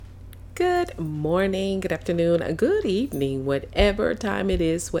Good morning, good afternoon, good evening, whatever time it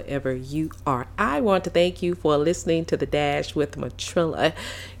is, wherever you are. I want to thank you for listening to The Dash with Matrilla.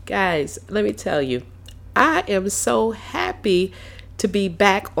 Guys, let me tell you, I am so happy to be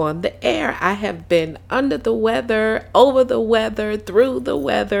back on the air. I have been under the weather, over the weather, through the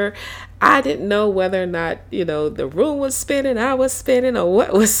weather. I didn't know whether or not, the room was spinning, I was spinning, or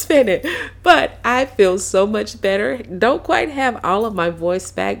what was spinning. But I feel so much better. Don't quite have all of my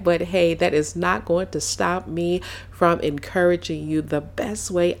voice back, but hey, that is not going to stop me from encouraging you the best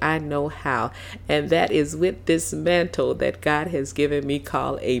way I know how. And that is with this mantle that God has given me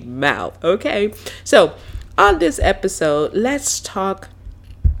called a mouth. Okay. So on this episode, let's talk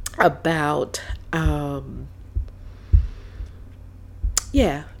about,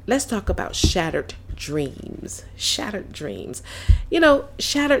 let's talk about shattered dreams. Shattered dreams.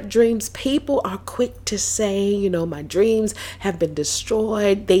 Shattered dreams, people are quick to say, my dreams have been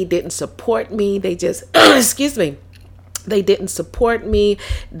destroyed. They didn't support me. They just, excuse me. They didn't support me.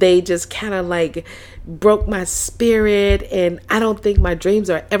 They just kind of like broke my spirit. And I don't think my dreams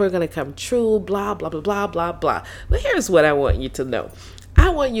are ever going to come true. Blah, blah, blah, blah, blah, blah. But here's what I want you to know. I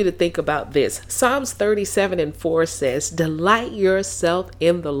want you to think about this. Psalms 37:4 says, "Delight yourself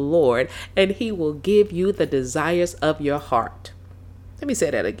in the Lord, and he will give you the desires of your heart." Let me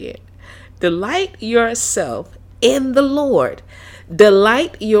say that again. Delight yourself in the Lord.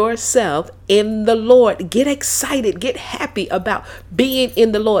 Delight yourself in the Lord. Get excited, get happy about being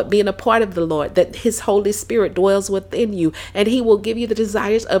in the Lord, being a part of the Lord, that his Holy Spirit dwells within you and he will give you the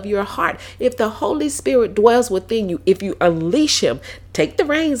desires of your heart. If the Holy Spirit dwells within you, if you unleash him, take the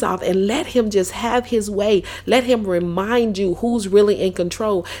reins off and let him just have his way. Let him remind you who's really in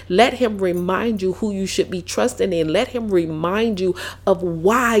control. Let him remind you who you should be trusting in. Let him remind you of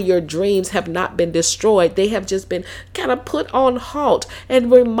why your dreams have not been destroyed. They have just been kind of put on halt,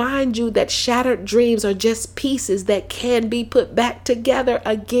 and remind you that shattered dreams are just pieces that can be put back together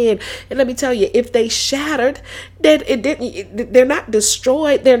again. And let me tell you, if they shattered, then they're not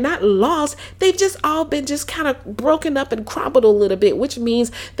destroyed. They're not lost. They've just all been just kind of broken up and crumbled a little bit, which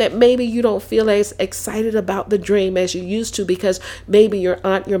means that maybe you don't feel as excited about the dream as you used to, because maybe your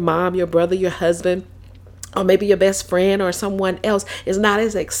aunt, your mom, your brother, your husband, or maybe your best friend or someone else is not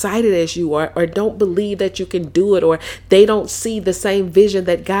as excited as you are, or don't believe that you can do it, or they don't see the same vision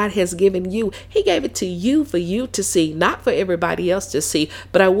that God has given you. He gave it to you for you to see, not for everybody else to see.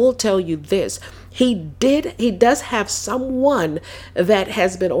 But I will tell you this. He does have someone that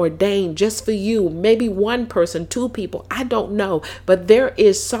has been ordained just for you. Maybe one person, two people, I don't know. But there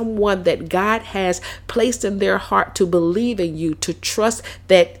is someone that God has placed in their heart to believe in you, to trust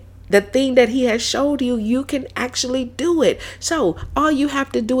that the thing that he has showed you, you can actually do it. So all you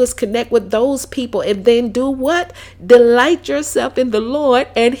have to do is connect with those people, and then do what? Delight yourself in the Lord,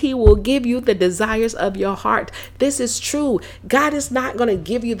 and he will give you the desires of your heart. This is true. God is not going to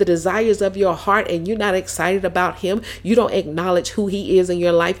give you the desires of your heart and you're not excited about him. You don't acknowledge who he is in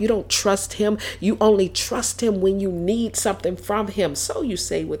your life. You don't trust him. You only trust him when you need something from him. So you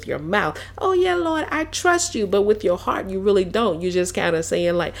say with your mouth, "Oh yeah, Lord, I trust you." But with your heart, you really don't. You're just kind of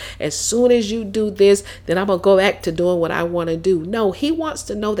saying like, as soon as you do this, then I'm going to go back to doing what I want to do. No, he wants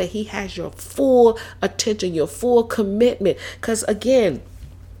to know that he has your full attention, your full commitment. Because again,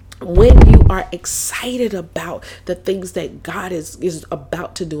 when you are excited about the things that God is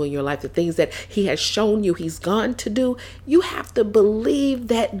about to do in your life, the things that he has shown you he's gone to do, you have to believe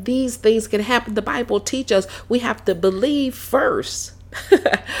that these things can happen. The Bible teaches us we have to believe first.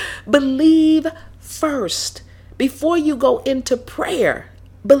 Believe first before you go into prayer.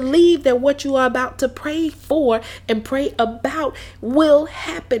 Believe that what you are about to pray for and pray about will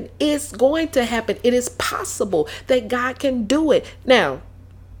happen. It's going to happen. It is possible that God can do it. Now,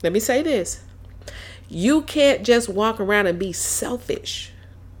 let me say this. You can't just walk around and be selfish.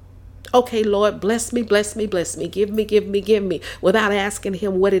 Okay, Lord, bless me, bless me, bless me. Give me, give me, give me. Without asking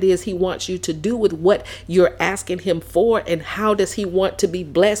him what it is he wants you to do with what you're asking him for, and how does he want to be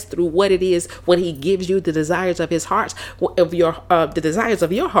blessed through what it is when he gives you the desires of his heart, the desires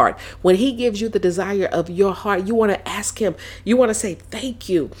of your heart. When he gives you the desire of your heart, you want to ask him. You want to say, "Thank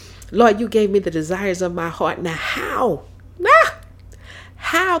you, Lord, you gave me the desires of my heart. Now how?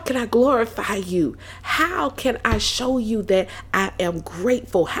 How can I glorify you? How can I show you that I am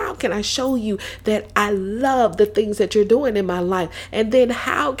grateful? How can I show you that I love the things that you're doing in my life? And then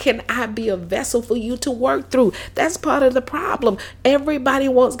how can I be a vessel for you to work through?" That's part of the problem. Everybody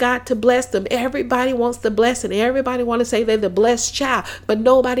wants God to bless them. Everybody wants the blessing. Everybody wants to say they're the blessed child, but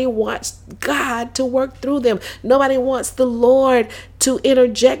nobody wants God to work through them. Nobody wants the Lord to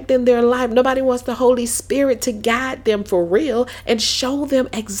interject in their life. Nobody wants the Holy Spirit to guide them for real and show them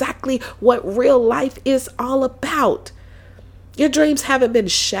exactly what real life is all about. Your dreams haven't been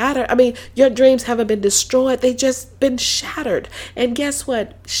shattered. I mean, your dreams haven't been destroyed. They just been shattered. And guess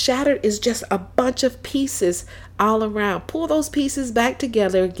what? Shattered is just a bunch of pieces all around. Pull those pieces back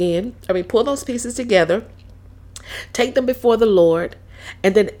together again. Pull those pieces together. Take them before the Lord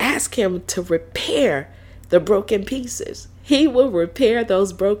and then ask him to repair the broken pieces. He will repair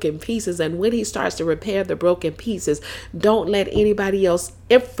those broken pieces. And when he starts to repair the broken pieces, don't let anybody else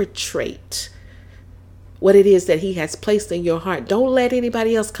infiltrate what it is that he has placed in your heart. Don't let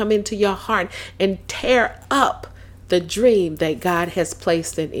anybody else come into your heart and tear up the dream that God has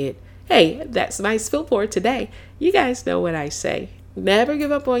placed in it. Hey, that's nice feel for today. You guys know what I say. Never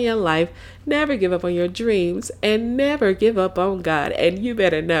give up on your life, never give up on your dreams, and never give up on God. And you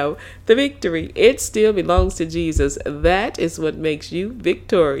better know the victory, it still belongs to Jesus. That is what makes you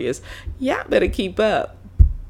victorious. Y'all better keep up.